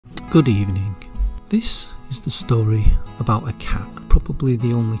Good evening. This is the story about a cat, probably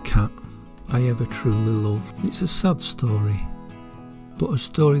the only cat I ever truly loved. It's a sad story, but a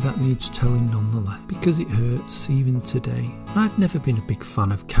story that needs telling nonetheless, because it hurts even today. I've never been a big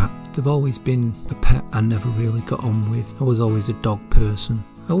fan of cats. They've always been a pet I never really got on with. I was always a dog person.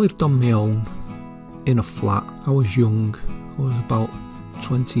 I lived on my own in a flat. I was young. I was about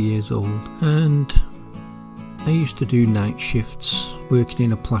 20 years old, and I used to do night shifts working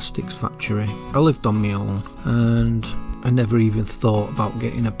in a plastics factory. I lived on my own and I never even thought about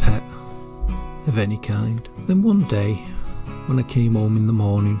getting a pet of any kind. Then one day, when I came home in the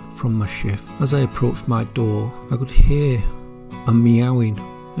morning from my shift, as I approached my door, I could hear a meowing,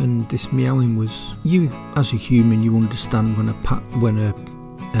 and this meowing was, you as a human, you understand when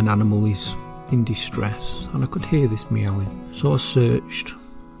an animal is in distress, and I could hear this meowing. So I searched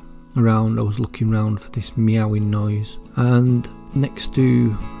around, I was looking around for this meowing noise, and next to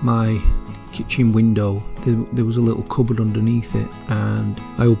my kitchen window there was a little cupboard underneath it, and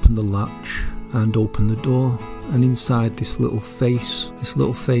I opened the latch and opened the door, and inside this little face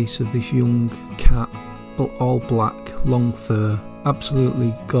of this young cat, all black, long fur,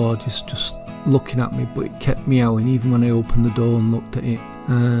 absolutely gorgeous, just looking at me, but it kept meowing even when I opened the door and looked at it.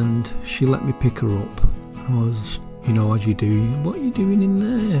 And she let me pick her up. I was, as you do, what are you doing in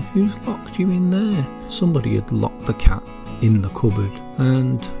there? Who's locked you in there? Somebody had locked the cat in the cupboard,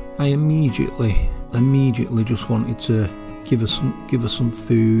 and I immediately just wanted to give her some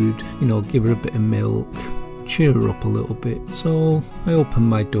food, give her a bit of milk, cheer her up a little bit. So I opened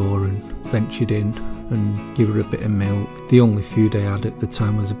my door and ventured in and give her a bit of milk. The only food I had at the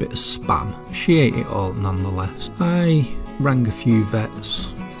time was a bit of Spam. She ate it all nonetheless. I rang a few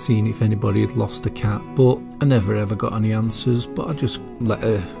vets, seeing if anybody had lost a cat, but I never ever got any answers. But I just let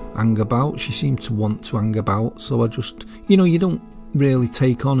her hang about. She seemed to want to hang about, so I just, you don't really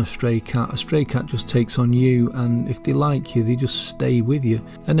take on a stray cat. A stray cat just takes on you, and if they like you, they just stay with you.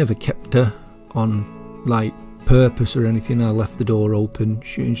 I never kept her on purpose or anything. I left the door open.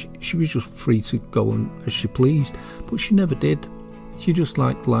 She was just free to go as she pleased, but she never did. She just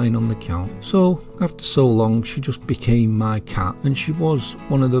liked lying on the couch. So after so long, she just became my cat, and she was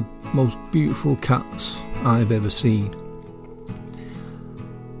one of the most beautiful cats I've ever seen.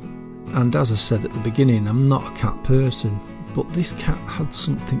 And as I said at the beginning, I'm not a cat person, but this cat had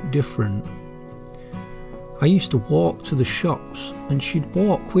something different. I used to walk to the shops and she'd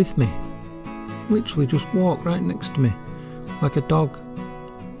walk with me. Literally just walk right next to me, like a dog,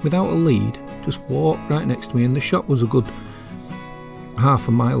 without a lead, just walk right next to me. And the shop was a good half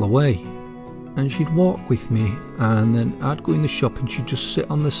a mile away, and she'd walk with me, and then I'd go in the shop and she'd just sit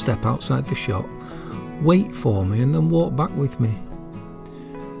on the step outside the shop, wait for me, and then walk back with me.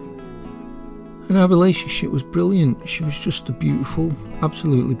 And our relationship was brilliant. She was just a beautiful,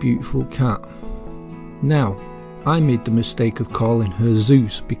 absolutely beautiful cat. Now, I made the mistake of calling her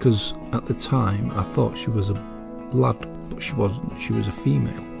Zeus, because at the time I thought she was a lad, but she wasn't. She was a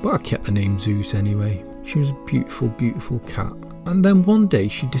female. But I kept the name Zeus anyway. She was a beautiful, beautiful cat. And then one day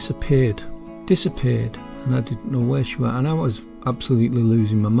she disappeared, and I didn't know where she went, and I was absolutely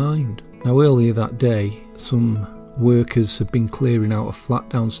losing my mind. Now, earlier that day, some workers had been clearing out a flat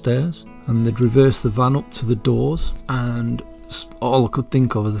downstairs, and they'd reversed the van up to the doors, and all I could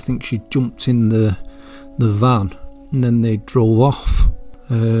think of is I think she jumped in the van, and then they drove off.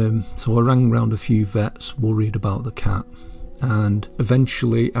 So I rang round a few vets worried about the cat, and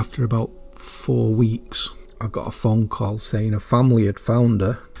eventually after about 4 weeks I got a phone call saying a family had found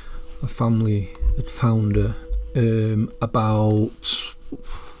her. About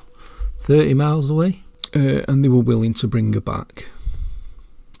 30 miles away, and they were willing to bring her back.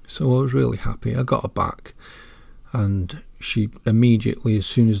 So I was really happy. I got her back, and she immediately, as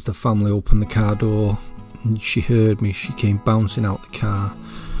soon as the family opened the car door and she heard me, she came bouncing out the car,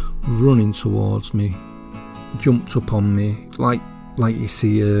 running towards me, jumped up on me like you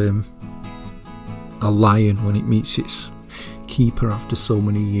see a lion when it meets its keeper after so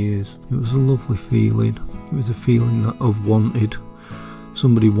many years. It was a lovely feeling. It was a feeling that I've wanted.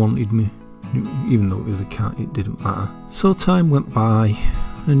 Somebody wanted me, even though it was a cat. It didn't matter. So time went by,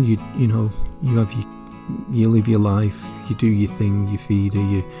 and you live your life. You do your thing. You feed her.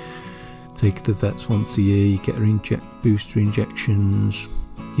 You take the vets once a year. You get her booster injections.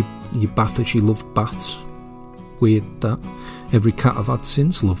 You bath her. She loved baths. Weird that every cat I've had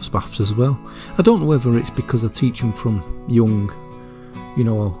since loves baths as well. I don't know whether it's because I teach them from young,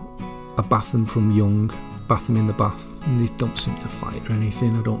 I bath them from young, bath them in the bath, and they don't seem to fight or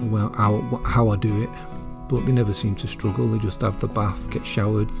anything. I don't know how I do it, but they never seem to struggle. They just have the bath, get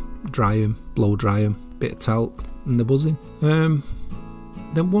showered, dry them, blow dry them, bit of talc, and they're buzzing.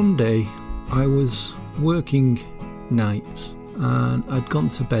 Then one day I was working nights and I'd gone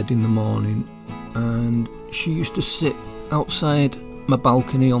to bed in the morning, and she used to sit outside my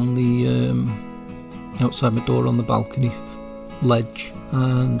balcony on the outside my door on the balcony ledge,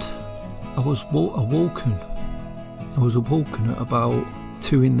 and I was awoken at about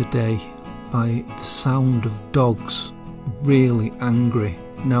 2 in the day by the sound of dogs really angry.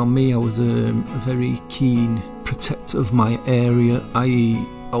 Now me, I was a very keen protector of my area, i.e.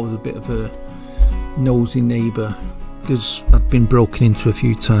 I was a bit of a nosy neighbour because I'd been broken into a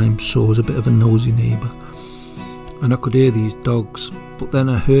few times, so I was a bit of a nosy neighbour, and I could hear these dogs. But then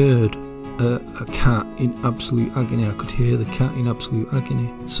I heard a cat in absolute agony. I could hear the cat in absolute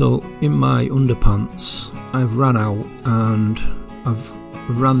agony. So in my underpants I've ran out and I've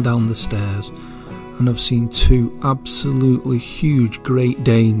ran down the stairs, and I've seen 2 absolutely huge Great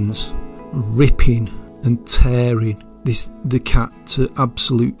Danes ripping and tearing the cat to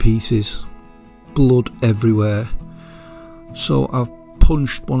absolute pieces, blood everywhere. So I've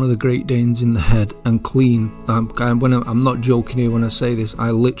punched one of the Great Danes in the head and clean. I'm not joking here when I say this, I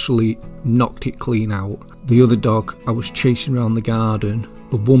literally knocked it clean out. The other dog, I was chasing around the garden.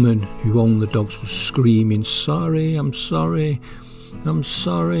 The woman who owned the dogs was screaming, "Sorry, I'm sorry, I'm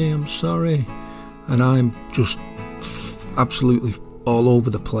sorry, I'm sorry," and I'm just absolutely all over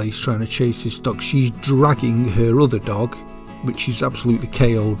the place trying to chase this dog. She's dragging her other dog, which is absolutely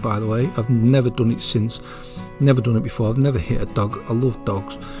KO'd, by the way. I've never done it since, never done it before. I've never hit a dog. I love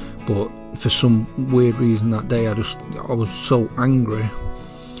dogs, but for some weird reason that day I was so angry,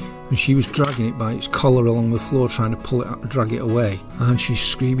 and she was dragging it by its collar along the floor trying to pull it out and drag it away, and she's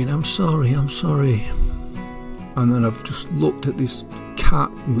screaming, "I'm sorry, I'm sorry." And then I've just looked at this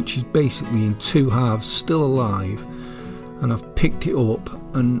cat, which is basically in 2 halves, still alive, and I've picked it up,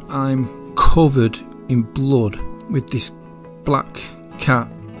 and I'm covered in blood with this black cat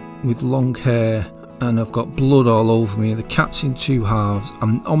with long hair, and I've got blood all over me. The cat's in 2 halves.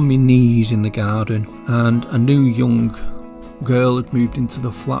 I'm on my knees in the garden, and a new young girl had moved into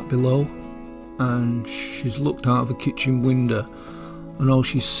the flat below, and she's looked out of a kitchen window, and all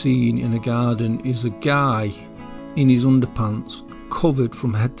she's seen in the garden is a guy in his underpants, covered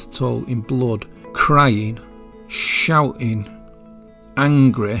from head to toe in blood, crying, shouting,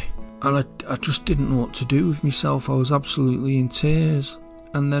 angry, and I just didn't know what to do with myself. I was absolutely in tears.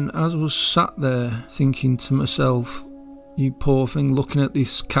 And then as I was sat there thinking to myself, you poor thing, looking at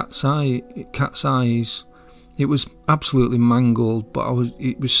this cat's eyes, it was absolutely mangled, but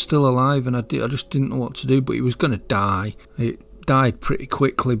it was still alive, and I just didn't know what to do. But it was going to die. It died pretty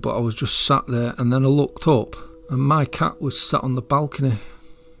quickly, but I was just sat there, and then I looked up, and my cat was sat on the balcony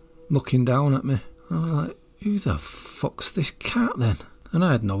looking down at me. And I was like, who the fuck's this cat then? And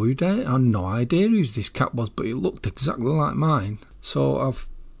I had no idea who this cat was, but it looked exactly like mine. So I've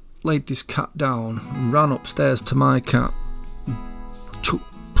laid this cat down, ran upstairs to my cat,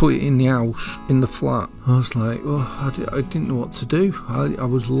 put it in the house, in the flat. I was like, oh, I didn't know what to do. I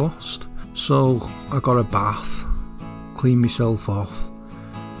was lost. So I got a bath, cleaned myself off.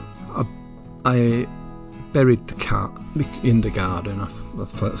 I buried the cat in the garden. I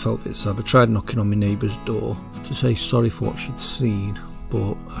felt a bit sad. I tried knocking on my neighbour's door to say sorry for what she'd seen,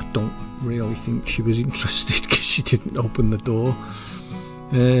 but I don't really think she was interested because she didn't open the door.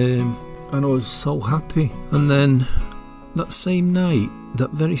 And I was so happy. And then that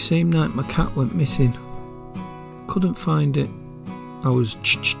very same night, my cat went missing. Couldn't find it. I was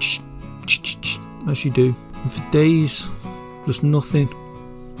as you do, and for days, just nothing.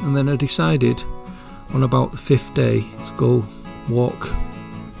 And then I decided on about the 5th day to go walk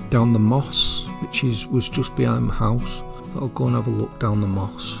down the moss, which was just behind my house. I thought I'd go and have a look down the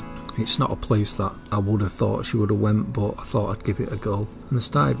moss. It's not a place that I would have thought she would have went, but I thought I'd give it a go. And I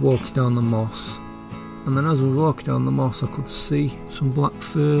started walking down the moss, and then as I was walking down the moss I could see some black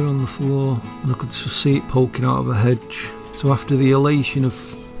fur on the floor, and I could see it poking out of a hedge. So after the elation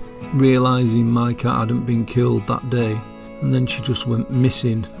of realising my cat hadn't been killed that day, and then she just went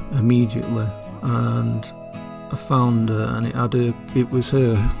missing immediately, and I found her, and it was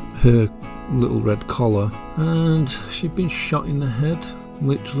her little red collar, and she'd been shot in the head,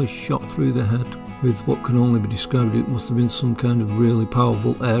 literally shot through the head with what can only be described, it must have been some kind of really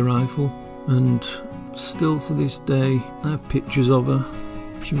powerful air rifle. And still to this day I have pictures of her.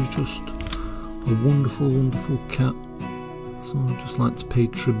 She was just a wonderful, wonderful cat. So I'd just like to pay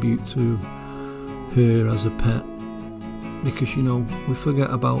tribute to her as a pet, because sometimes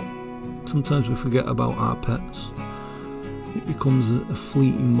we forget about our pets. It becomes a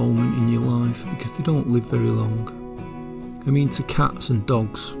fleeting moment in your life because they don't live very long. I mean, to cats and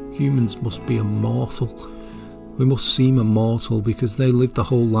dogs, humans must be immortal. we must seem immortal because they live the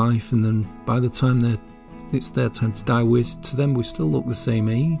whole life, and then by the time it's their time to die, to them we still look the same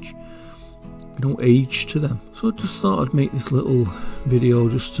age. We don't age to them. So I just thought I'd make this little video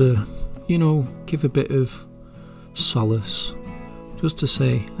just to, you know, give a bit of solace, just to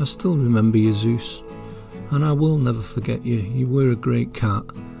say I still remember you, Zeus, and I will never forget you. You were a great cat,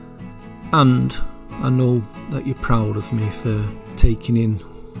 and I know that you're proud of me for taking in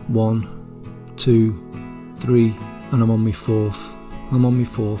 1, 2, 3, and I'm on my fourth. I'm on my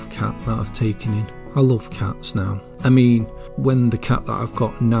fourth cat that I've taken in. I love cats now. I mean, when the cat that I've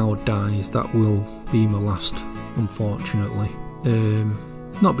got now dies, that will be my last, unfortunately.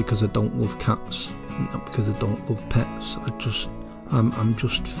 Not because I don't love cats, not because I don't love pets. I just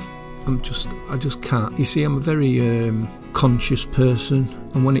can't. You see, I'm a very conscious person,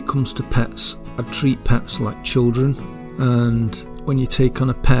 and when it comes to pets, I treat pets like children. And when you take on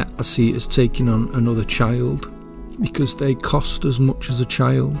a pet, I see it as taking on another child, because they cost as much as a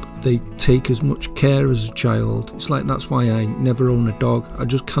child, they take as much care as a child. It's like, that's why I never own a dog. I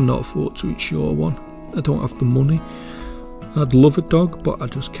just cannot afford to insure one. I don't have the money. I'd love a dog, but I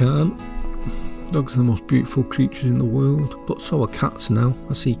just can't. Dogs are the most beautiful creatures in the world, but so are cats now.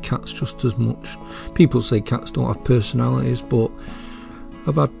 I see cats just as much. People say cats don't have personalities, but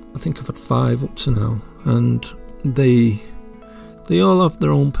I think I've had 5 up to now, and they all have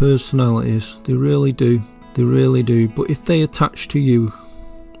their own personalities. They really do. They really do. But if they attach to you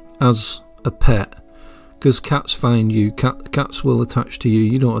as a pet, because cats find you, cats will attach to you.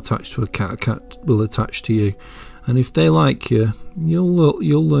 You don't attach to a cat will attach to you. And if they like you,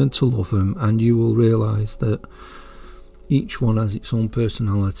 you'll learn to love them, and you will realise that each one has its own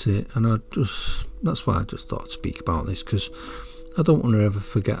personality. And that's why I just thought I'd speak about this, because I don't want to ever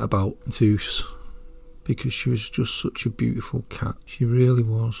forget about Zeus, because she was just such a beautiful cat. She really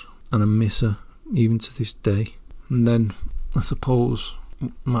was, and I miss her even to this day. And then I suppose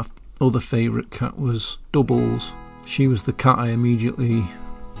my other favourite cat was Doubles. She was the cat I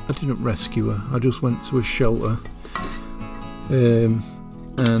didn't rescue her, I just went to a shelter,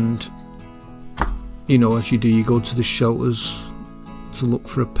 and you know, as you do, you go to the shelters to look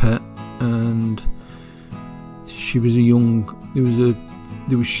for a pet, and she was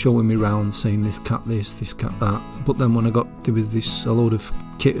they was showing me around saying this cat that, but then when there was a load of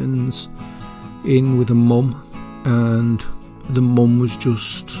kittens in with a mum, and the mum was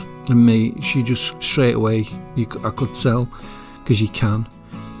just a mate. She just straight away, I could tell, because you can.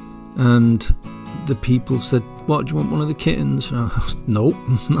 And the people said, "What, do you want one of the kittens?" And I was, "Nope,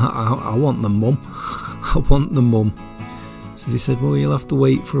 I want the mum. I want the mum." So they said, "Well, you'll have to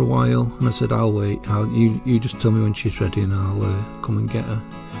wait for a while." And I said, "I'll wait. You just tell me when she's ready, and I'll come and get her."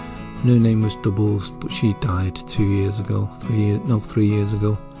 And her name was Doubles, but she died 3 years ago.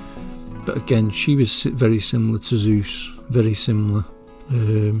 But again, she was very similar to Zeus, very similar.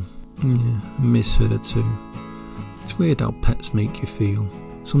 Yeah, I miss her too. It's weird how pets make you feel.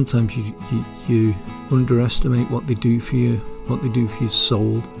 Sometimes you underestimate what they do for you, what they do for your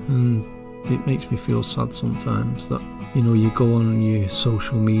soul, and it makes me feel sad sometimes that, you know, you go on your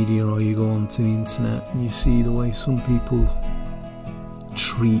social media or you go onto the internet and you see the way some people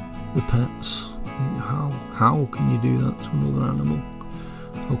treat the pets. How can you do that to another animal?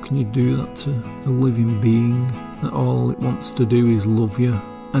 How can you do that to a living being that all it wants to do is love you,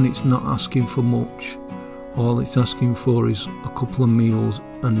 and it's not asking for much? All it's asking for is a couple of meals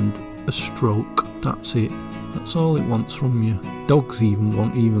and a stroke. That's it. That's all it wants from you. Dogs even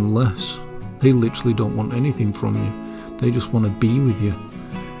want even less. They literally don't want anything from you. They just want to be with you.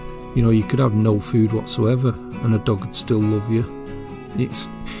 You know, you could have no food whatsoever and a dog would still love you. It's,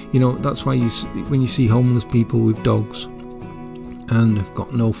 you know, that's why when you see homeless people with dogs and they've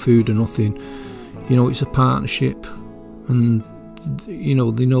got no food or nothing, you know, it's a partnership, and you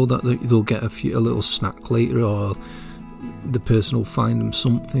know, they know that they'll get a little snack later, or the person will find them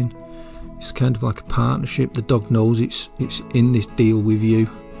something. It's kind of like a partnership. The dog knows it's in this deal with you.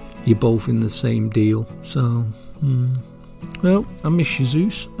 You're both in the same deal. So, well, I miss you,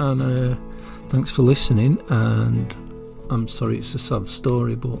 Zeus, and thanks for listening. And I'm sorry it's a sad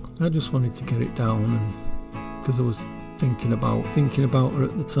story, but I just wanted to get it down, and because I was thinking about her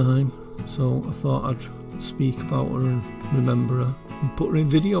at the time, so I thought I'd speak about her and remember her and put her in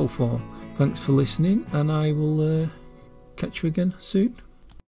video form. Thanks for listening, and I will catch you again soon.